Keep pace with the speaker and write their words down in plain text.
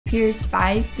Here's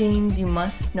 5 things you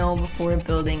must know before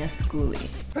building a Skoolie.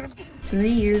 3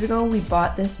 years ago, we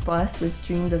bought this bus with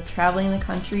dreams of traveling the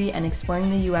country and exploring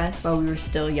the US while we were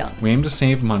still young. We aimed to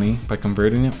save money by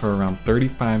converting it for around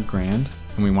 35 grand,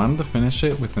 and we wanted to finish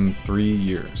it within 3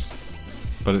 years.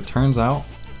 But it turns out,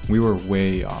 we were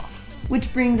way off.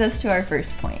 Which brings us to our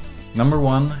first point. Number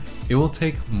 1, it will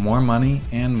take more money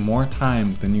and more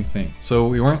time than you think. So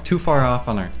we weren't too far off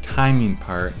on our timing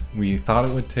part. We thought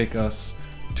it would take us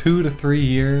 2 to 3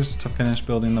 years to finish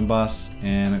building the bus,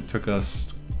 and it took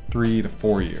us 3 to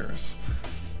 4 years.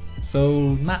 So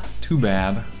not too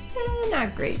bad.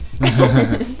 Not great.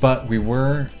 But we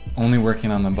were only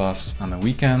working on the bus on the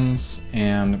weekends,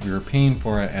 and we were paying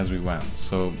for it as we went.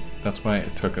 So that's why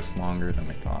it took us longer than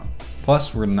we thought.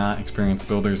 Plus, we're not experienced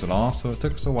builders at all, so it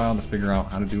took us a while to figure out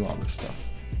how to do all this stuff.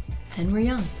 And we're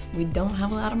young. We don't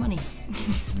have a lot of money.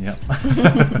 Yep.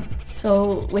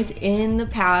 So within the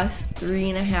past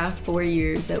 3.5, 4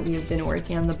 years that we have been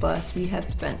working on the bus, we have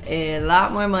spent a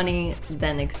lot more money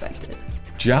than expected.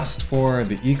 Just for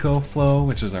the EcoFlow,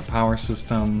 which is our power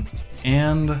system,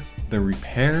 and the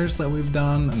repairs that we've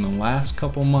done in the last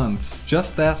couple months,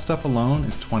 just that stuff alone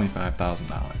is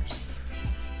 $25,000.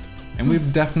 And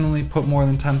we've definitely put more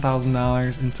than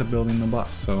 $10,000 into building the bus,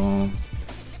 so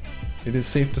it is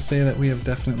safe to say that we have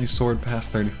definitely soared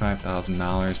past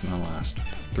 $35,000 in the last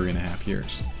 3.5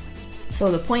 years.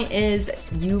 So the point is,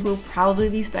 you will probably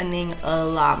be spending a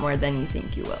lot more than you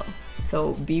think you will.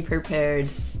 So be prepared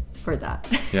for that.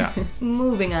 Yeah.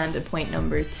 Moving on to point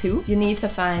number 2, you need to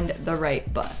find the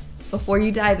right bus. Before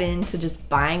you dive into just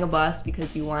buying a bus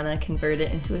because you want to convert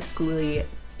it into a Skoolie,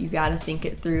 you gotta think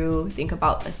it through, think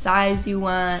about the size you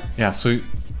want. Yeah, so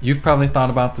you've probably thought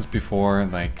about this before,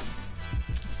 like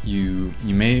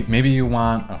maybe you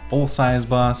want a full-size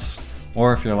bus,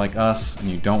 or if you're like us and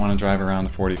you don't want to drive around a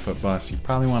 40-foot bus, you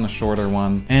probably want a shorter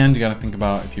one. And you gotta think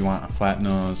about if you want a flat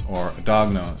nose or a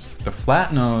dog nose. The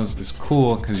flat nose is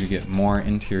cool because you get more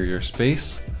interior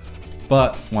space,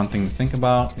 but one thing to think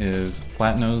about is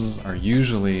flat noses are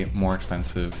usually more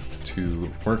expensive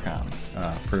to work on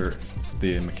for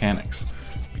the mechanics,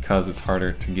 because it's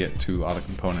harder to get to all the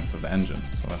components of the engine.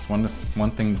 So that's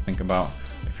one thing to think about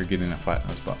if you're getting a flat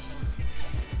nose bus.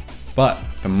 But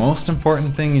the most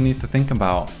important thing you need to think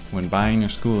about when buying your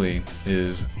Skoolie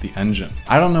is the engine.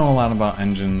 I don't know a lot about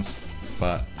engines,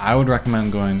 but I would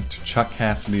recommend going to Chuck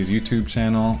Cassidy's YouTube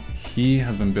channel. He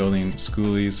has been building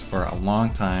Skoolies for a long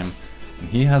time, and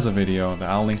he has a video that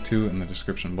I'll link to in the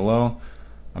description below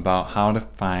about how to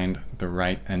find the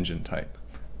right engine type.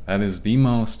 That is the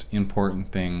most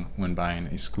important thing when buying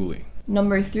a Skoolie.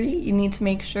 Number 3, you need to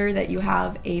make sure that you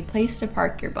have a place to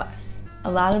park your bus.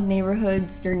 A lot of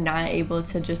neighborhoods, you're not able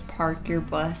to just park your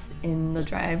bus in the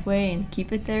driveway and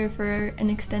keep it there for an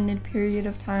extended period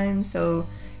of time. So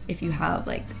if you have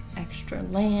like extra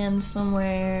land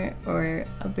somewhere or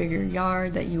a bigger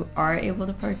yard that you are able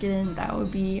to park it in, that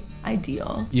would be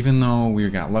ideal. Even though we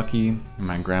got lucky and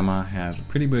my grandma has a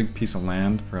pretty big piece of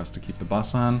land for us to keep the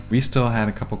bus on, we still had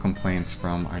a couple complaints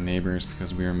from our neighbors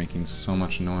because we were making so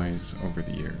much noise over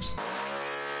the years.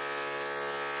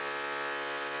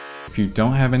 If you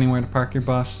don't have anywhere to park your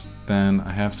bus, then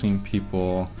I have seen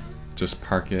people just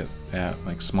park it at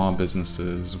like small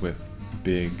businesses with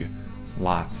big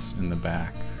lots in the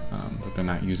back that they're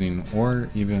not using, or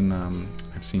even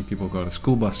I've seen people go to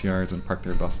school bus yards and park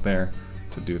their bus there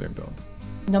to do their build.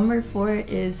 Number 4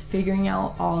 is figuring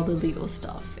out all the legal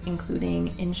stuff,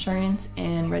 including insurance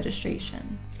and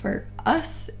registration. For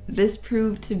us, this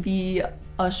proved to be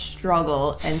a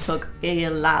struggle and took a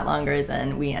lot longer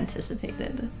than we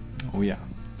anticipated. Oh yeah,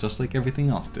 just like everything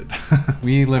else did.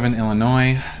 We live in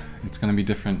Illinois. It's going to be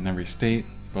different in every state,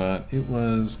 but it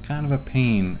was kind of a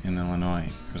pain in Illinois.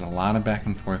 There's a lot of back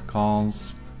and forth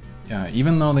calls.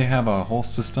 Even though they have a whole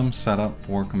system set up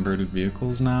for converted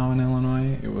vehicles now in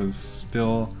Illinois, it was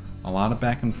still a lot of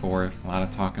back and forth, a lot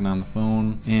of talking on the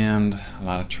phone, and a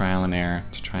lot of trial and error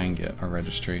to try and get a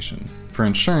registration. For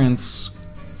insurance,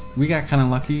 we got kind of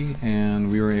lucky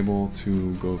and we were able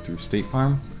to go through State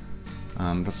Farm.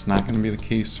 That's not going to be the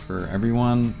case for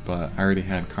everyone, but I already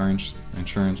had car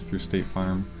insurance through State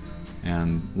Farm,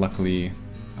 and luckily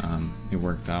it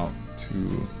worked out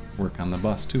to work on the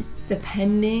bus too.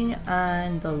 Depending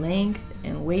on the length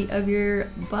and weight of your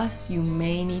bus, you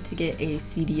may need to get a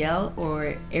CDL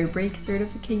or air brake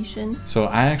certification. So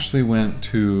I actually went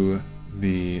to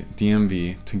the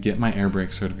DMV to get my air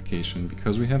brake certification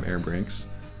because we have air brakes,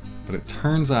 but it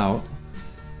turns out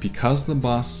because the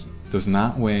bus does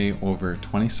not weigh over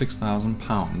 26,000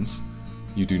 pounds,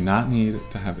 you do not need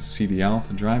to have a CDL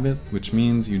to drive it, which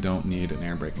means you don't need an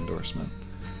air brake endorsement.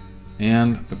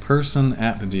 And the person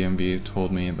at the DMV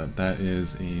told me that that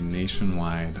is a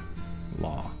nationwide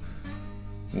law.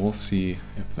 We'll see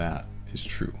if that is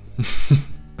true.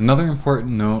 Another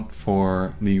important note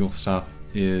for legal stuff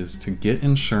is to get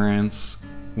insurance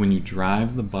when you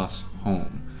drive the bus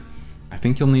home. I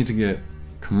think you'll need to get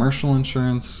commercial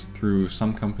insurance through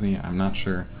some company, I'm not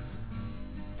sure.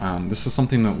 This is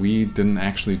something that we didn't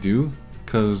actually do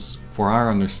because for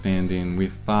our understanding, we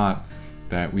thought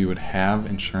that we would have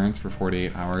insurance for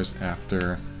 48 hours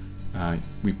after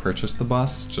we purchased the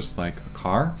bus, just like a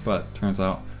car, but turns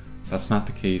out that's not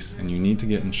the case, and you need to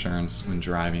get insurance when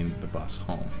driving the bus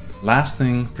home. Last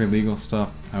thing for legal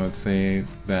stuff, I would say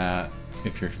that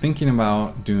if you're thinking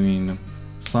about doing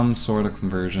some sort of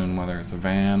conversion, whether it's a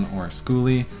van or a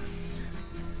Skoolie,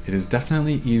 it is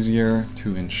definitely easier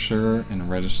to insure and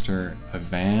register a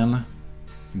van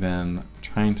than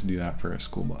trying to do that for a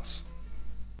school bus.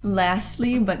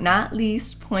 Lastly, but not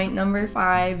least, point number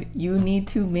 5, you need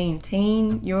to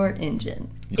maintain your engine.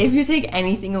 If you take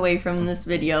anything away from this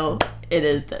video, it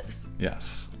is this.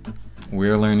 Yes.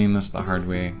 We're learning this the hard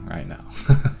way right now.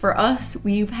 For us,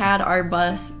 we've had our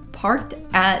bus parked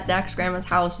at Zach's grandma's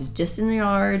house just in the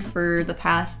yard for the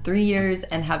past 3 years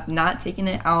and have not taken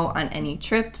it out on any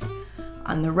trips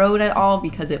on the road at all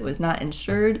because it was not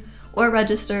insured or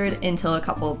registered until a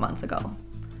couple of months ago.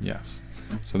 Yes.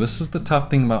 So this is the tough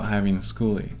thing about having a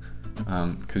Skoolie,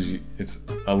 because it's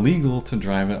illegal to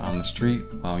drive it on the street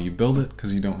while you build it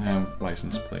because you don't have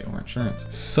license plate or insurance.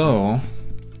 So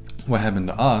what happened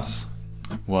to us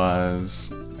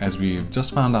was, as we've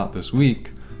just found out this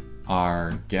week,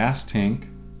 our gas tank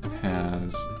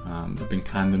has been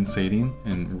condensating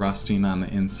and rusting on the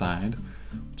inside,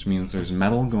 which means there's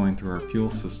metal going through our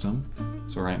fuel system.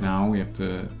 So right now we have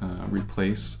to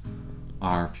replace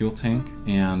our fuel tank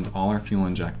and all our fuel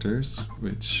injectors,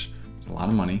 which is a lot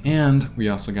of money. And we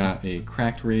also got a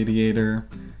cracked radiator,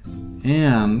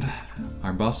 and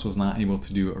our bus was not able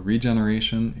to do a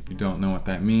regeneration. If you don't know what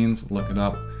that means, look it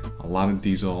up. A lot of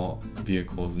diesel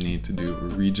vehicles need to do a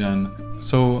regen.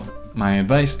 So my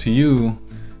advice to you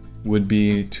would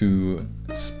be to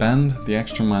spend the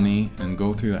extra money and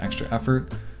go through the extra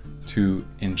effort to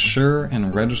insure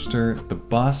and register the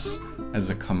bus as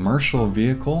a commercial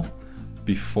vehicle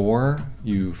before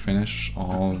you finish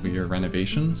all of your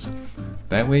renovations.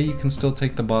 That way you can still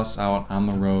take the bus out on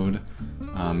the road,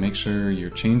 make sure you're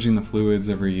changing the fluids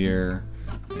every year,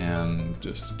 and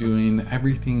just doing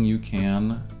everything you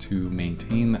can to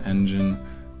maintain the engine,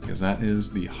 because that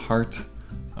is the heart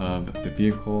of the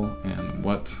vehicle and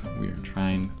what we are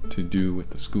trying to do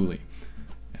with the Skoolie.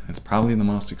 And it's probably the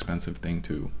most expensive thing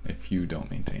too if you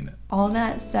don't maintain it. All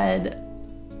that said,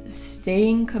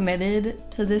 staying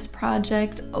committed to this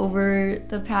project over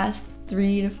the past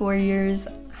 3 to 4 years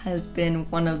has been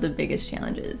one of the biggest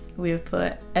challenges. We have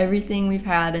put everything we've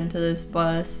had into this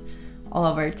bus, all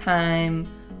of our time,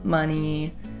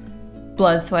 money,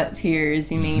 blood, sweat,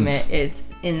 tears, you name it, it's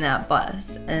in that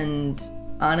bus. And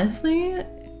honestly,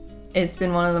 it's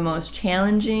been one of the most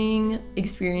challenging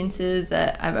experiences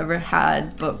that I've ever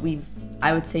had, but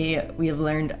I would say we have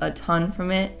learned a ton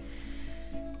from it.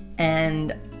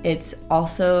 And it's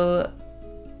also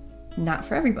not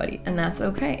for everybody, and that's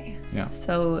okay. Yeah.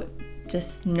 So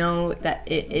just know that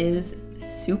it is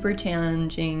super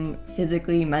challenging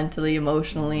physically, mentally,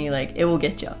 emotionally. Like, it will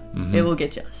get you. Mm-hmm. It will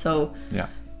get you. So yeah,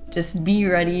 just be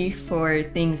ready for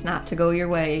things not to go your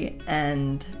way,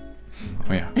 and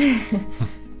oh yeah.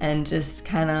 and just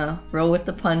kind of roll with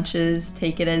the punches,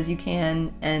 take it as you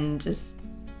can, and just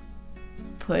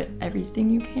put everything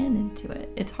you can into it.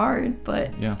 It's hard,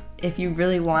 but yeah, if you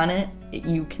really want it,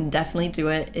 you can definitely do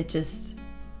it. It just,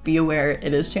 be aware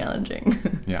it is challenging.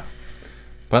 Yeah.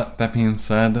 But that being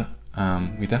said,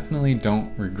 we definitely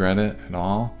don't regret it at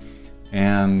all.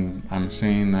 And I'm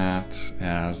saying that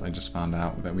as I just found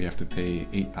out that we have to pay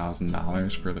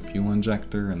 $8,000 for the fuel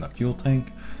injector and the fuel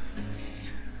tank.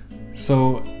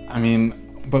 So, I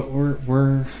mean, but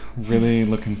we're really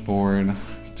looking forward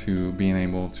to being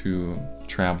able to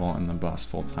travel in the bus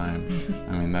full time.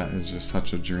 I mean, that is just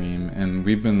such a dream. And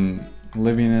we've been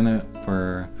living in it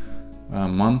for a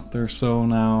month or so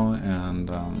now, and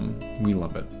we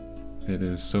love it. It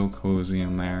is so cozy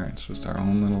in there. It's just our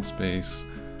own little space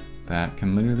that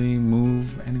can literally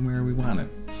move anywhere we want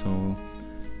it. So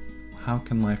how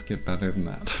can life get better than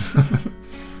that?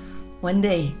 One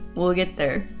day we'll get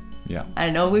there. Yeah. I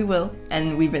know we will.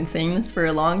 And we've been saying this for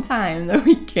a long time, that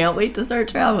we can't wait to start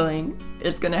traveling.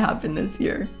 It's gonna happen this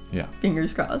year. Yeah.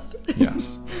 Fingers crossed.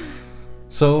 Yes.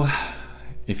 So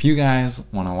if you guys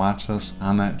want to watch us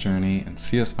on that journey and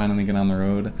see us finally get on the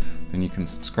road, then you can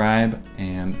subscribe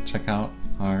and check out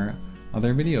our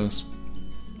other videos.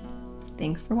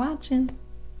 Thanks for watching.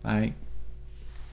 Bye.